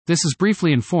This is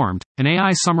Briefly Informed, an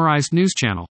AI-summarized news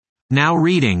channel. Now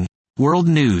reading World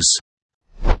News.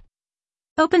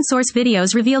 Open source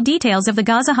videos reveal details of the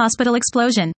Gaza hospital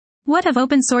explosion. What have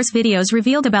open source videos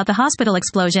revealed about the hospital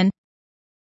explosion?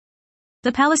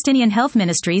 The Palestinian Health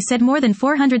Ministry said more than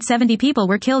 470 people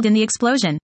were killed in the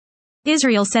explosion.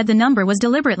 Israel said the number was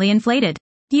deliberately inflated.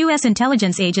 U.S.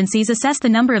 intelligence agencies assessed the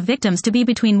number of victims to be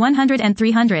between 100 and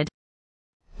 300.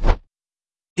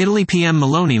 Italy PM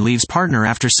Meloni leaves partner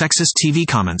after sexist TV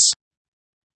comments.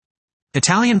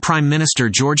 Italian Prime Minister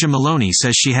Giorgia Meloni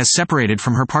says she has separated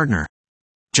from her partner.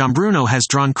 Gianbruno has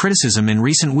drawn criticism in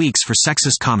recent weeks for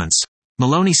sexist comments.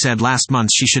 Meloni said last month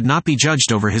she should not be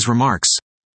judged over his remarks.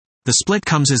 The split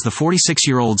comes as the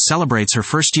 46-year-old celebrates her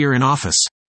first year in office.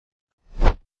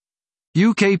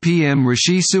 UK PM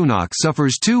Rishi Sunak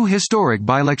suffers two historic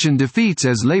by-election defeats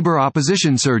as Labour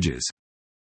opposition surges.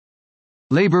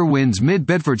 Labour wins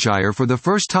Mid-Bedfordshire for the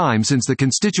first time since the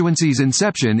constituency's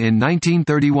inception in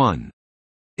 1931.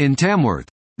 In Tamworth,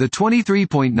 the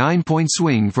 23.9-point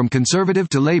swing from Conservative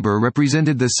to Labour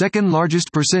represented the second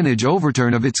largest percentage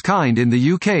overturn of its kind in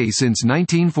the UK since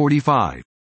 1945.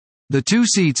 The two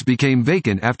seats became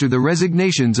vacant after the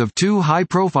resignations of two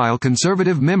high-profile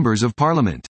Conservative members of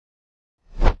Parliament.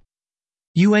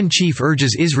 UN chief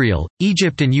urges Israel,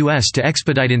 Egypt and US to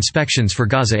expedite inspections for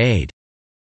Gaza aid.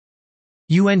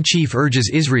 UN chief urges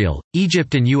Israel,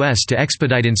 Egypt and US to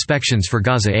expedite inspections for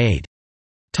Gaza aid.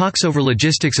 Talks over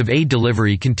logistics of aid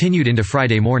delivery continued into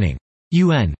Friday morning.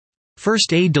 UN.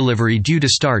 First aid delivery due to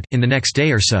start in the next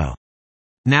day or so.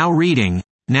 Now reading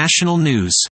National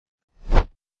News.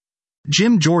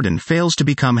 Jim Jordan fails to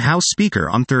become House Speaker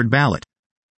on third ballot.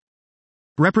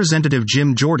 Representative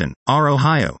Jim Jordan, R.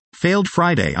 Ohio, failed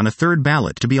Friday on a third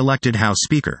ballot to be elected House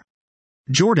Speaker.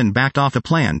 Jordan backed off a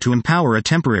plan to empower a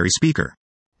temporary speaker.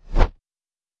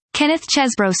 Kenneth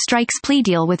Chesebro strikes plea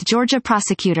deal with Georgia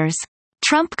prosecutors.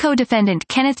 Trump co-defendant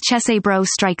Kenneth Chesebro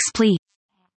strikes plea.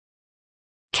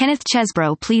 Kenneth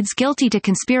Chesebro pleads guilty to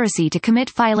conspiracy to commit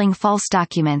filing false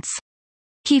documents.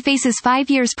 He faces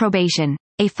 5 years probation,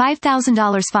 a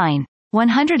 $5,000 fine,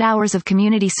 100 hours of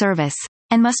community service,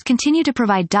 and must continue to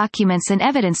provide documents and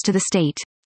evidence to the state.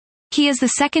 He is the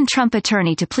second Trump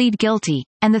attorney to plead guilty,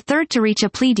 and the third to reach a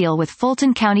plea deal with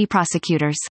Fulton County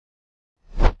prosecutors.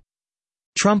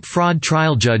 Trump fraud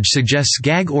trial judge suggests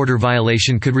gag order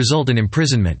violation could result in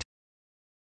imprisonment.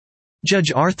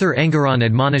 Judge Arthur Engoron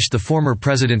admonished the former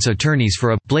president's attorneys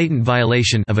for a blatant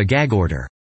violation of a gag order.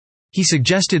 He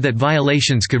suggested that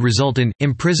violations could result in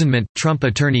imprisonment. Trump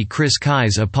attorney Chris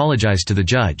Kise apologized to the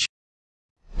judge.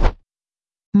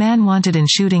 Man wanted in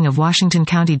shooting of Washington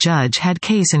County judge had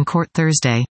case in court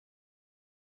Thursday.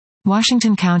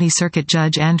 Washington County Circuit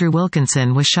Judge Andrew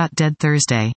Wilkinson was shot dead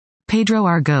Thursday. Pedro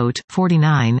Argote,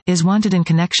 49, is wanted in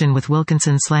connection with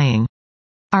Wilkinson's slaying.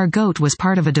 Argote was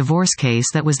part of a divorce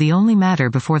case that was the only matter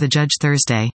before the judge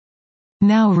Thursday.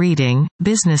 Now reading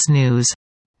Business News.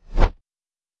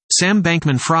 Sam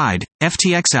Bankman-Fried,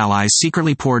 FTX allies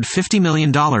secretly poured $50 million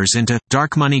into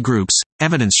dark money groups,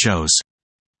 evidence shows.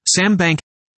 Sam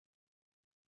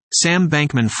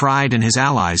Bankman-Fried and his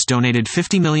allies donated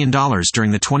 $50 million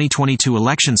during the 2022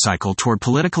 election cycle toward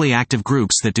politically active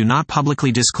groups that do not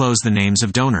publicly disclose the names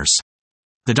of donors.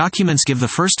 The documents give the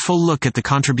first full look at the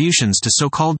contributions to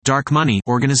so-called dark money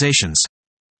organizations.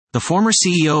 The former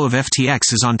CEO of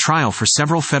FTX is on trial for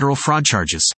several federal fraud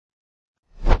charges.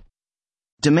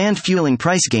 Demand fueling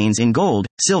price gains in gold,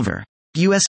 silver.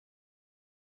 U.S.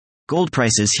 gold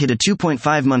prices hit a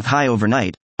 2.5-month high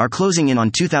overnight, are closing in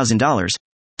on $2,000.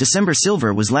 December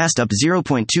silver was last up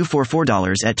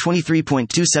 $0.244 at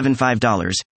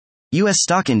 $23.275. U.S.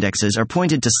 stock indexes are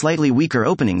pointed to slightly weaker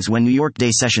openings when New York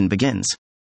Day session begins.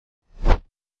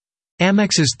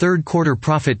 Amex's third quarter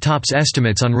profit tops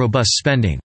estimates on robust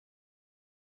spending.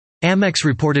 Amex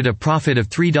reported a profit of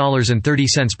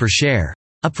 $3.30 per share,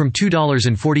 up from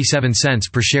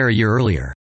 $2.47 per share a year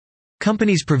earlier.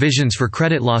 Company's provisions for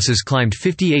credit losses climbed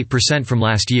 58% from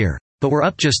last year, but were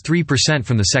up just 3%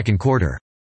 from the second quarter.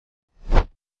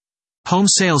 Home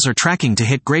sales are tracking to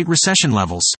hit Great Recession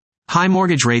levels. High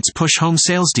mortgage rates push home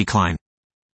sales decline.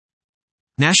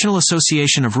 National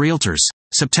Association of Realtors,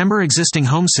 September existing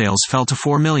home sales fell to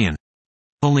 4 million.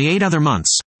 Only 8 other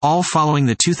months, all following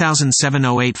the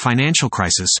 2007-08 financial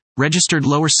crisis, registered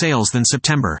lower sales than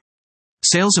September.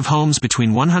 Sales of homes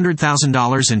between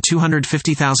 $100,000 and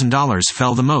 $250,000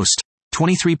 fell the most,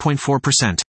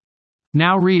 23.4%.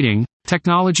 Now reading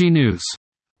Technology News.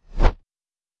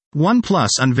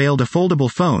 OnePlus unveiled a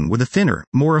foldable phone with a thinner,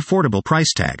 more affordable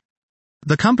price tag.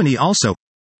 The company also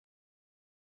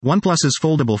OnePlus's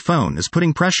foldable phone is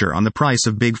putting pressure on the price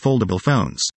of big foldable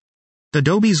phones.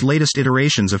 Adobe's latest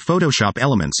iterations of Photoshop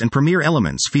Elements and Premiere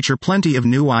Elements feature plenty of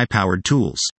new AI-powered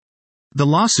tools. The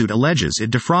lawsuit alleges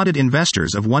it defrauded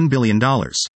investors of $1 billion.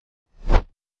 The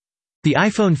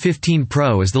iPhone 15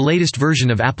 Pro is the latest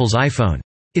version of Apple's iPhone.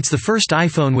 It's the first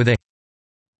iPhone with a.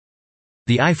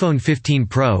 The iPhone 15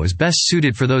 Pro is best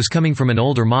suited for those coming from an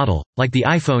older model, like the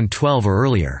iPhone 12 or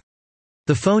earlier.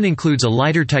 The phone includes a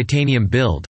lighter titanium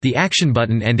build, the Action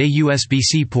button and a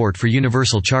USB-C port for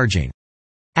universal charging.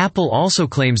 Apple also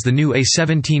claims the new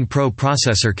A17 Pro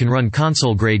processor can run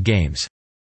console-grade games.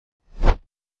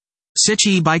 Switch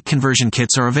e-bike conversion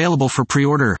kits are available for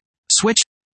pre-order.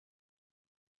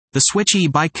 The Switch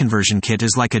e-bike conversion kit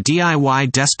is like a DIY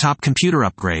desktop computer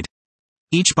upgrade.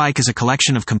 Each bike is a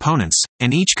collection of components,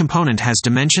 and each component has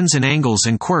dimensions and angles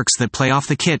and quirks that play off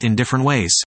the kit in different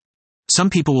ways. Some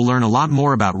people will learn a lot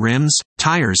more about rims,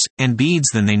 tires, and beads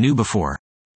than they knew before.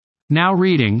 Now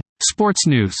reading, Sports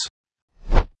News.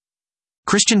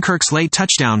 Christian Kirk's late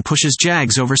touchdown pushes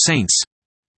Jags over Saints.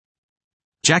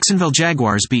 Jacksonville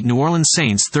Jaguars beat New Orleans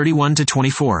Saints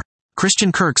 31-24.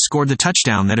 Christian Kirk scored the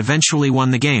touchdown that eventually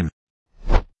won the game.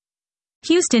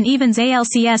 Houston evens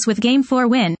ALCS with Game 4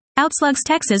 win, outslugs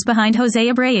Texas behind Jose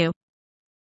Abreu.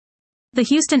 The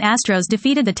Houston Astros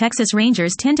defeated the Texas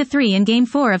Rangers 10-3 in Game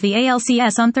 4 of the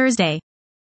ALCS on Thursday.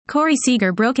 Corey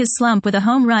Seager broke his slump with a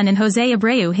home run and Jose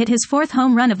Abreu hit his fourth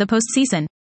home run of the postseason.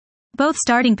 Both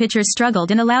starting pitchers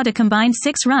struggled and allowed a combined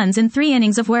 6 runs in 3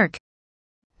 innings of work.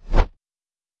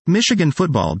 Michigan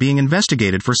football being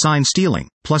investigated for sign stealing,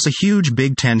 plus a huge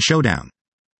Big Ten showdown.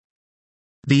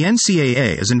 The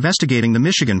NCAA is investigating the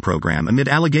Michigan program amid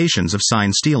allegations of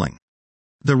sign stealing.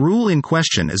 The rule in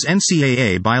question is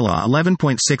NCAA Bylaw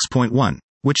 11.6.1,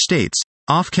 which states,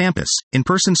 off-campus,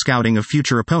 in-person scouting of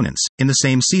future opponents, in the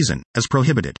same season, as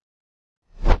prohibited.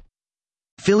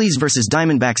 Phillies vs.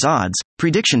 Diamondbacks odds,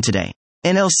 prediction today.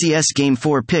 NLCS Game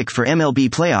 4 pick for MLB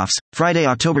playoffs, Friday,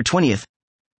 October 20th.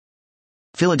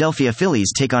 Philadelphia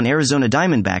Phillies take on Arizona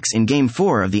Diamondbacks in Game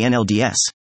 4 of the NLDS.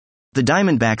 The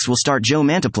Diamondbacks will start Joe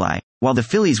Mantiply, while the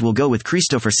Phillies will go with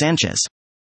Christopher Sanchez.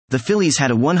 The Phillies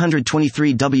had a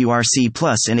 123 WRC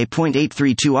plus and a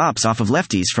 .832 OPS off of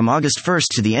lefties from August 1st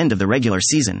to the end of the regular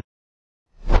season.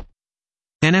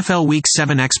 NFL Week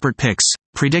 7 expert picks,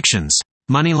 predictions,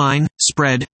 moneyline,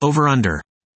 spread, over-under.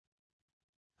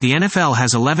 The NFL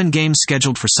has 11 games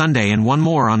scheduled for Sunday and one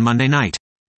more on Monday night.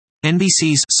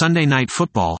 NBC's Sunday Night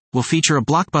Football will feature a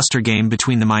blockbuster game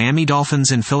between the Miami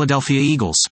Dolphins and Philadelphia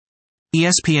Eagles.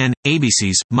 ESPN,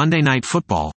 ABC's Monday Night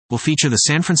Football will feature the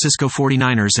San Francisco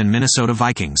 49ers and Minnesota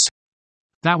Vikings.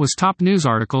 That was top news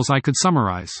articles I could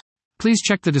summarize. Please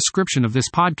check the description of this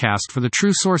podcast for the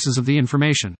true sources of the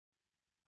information.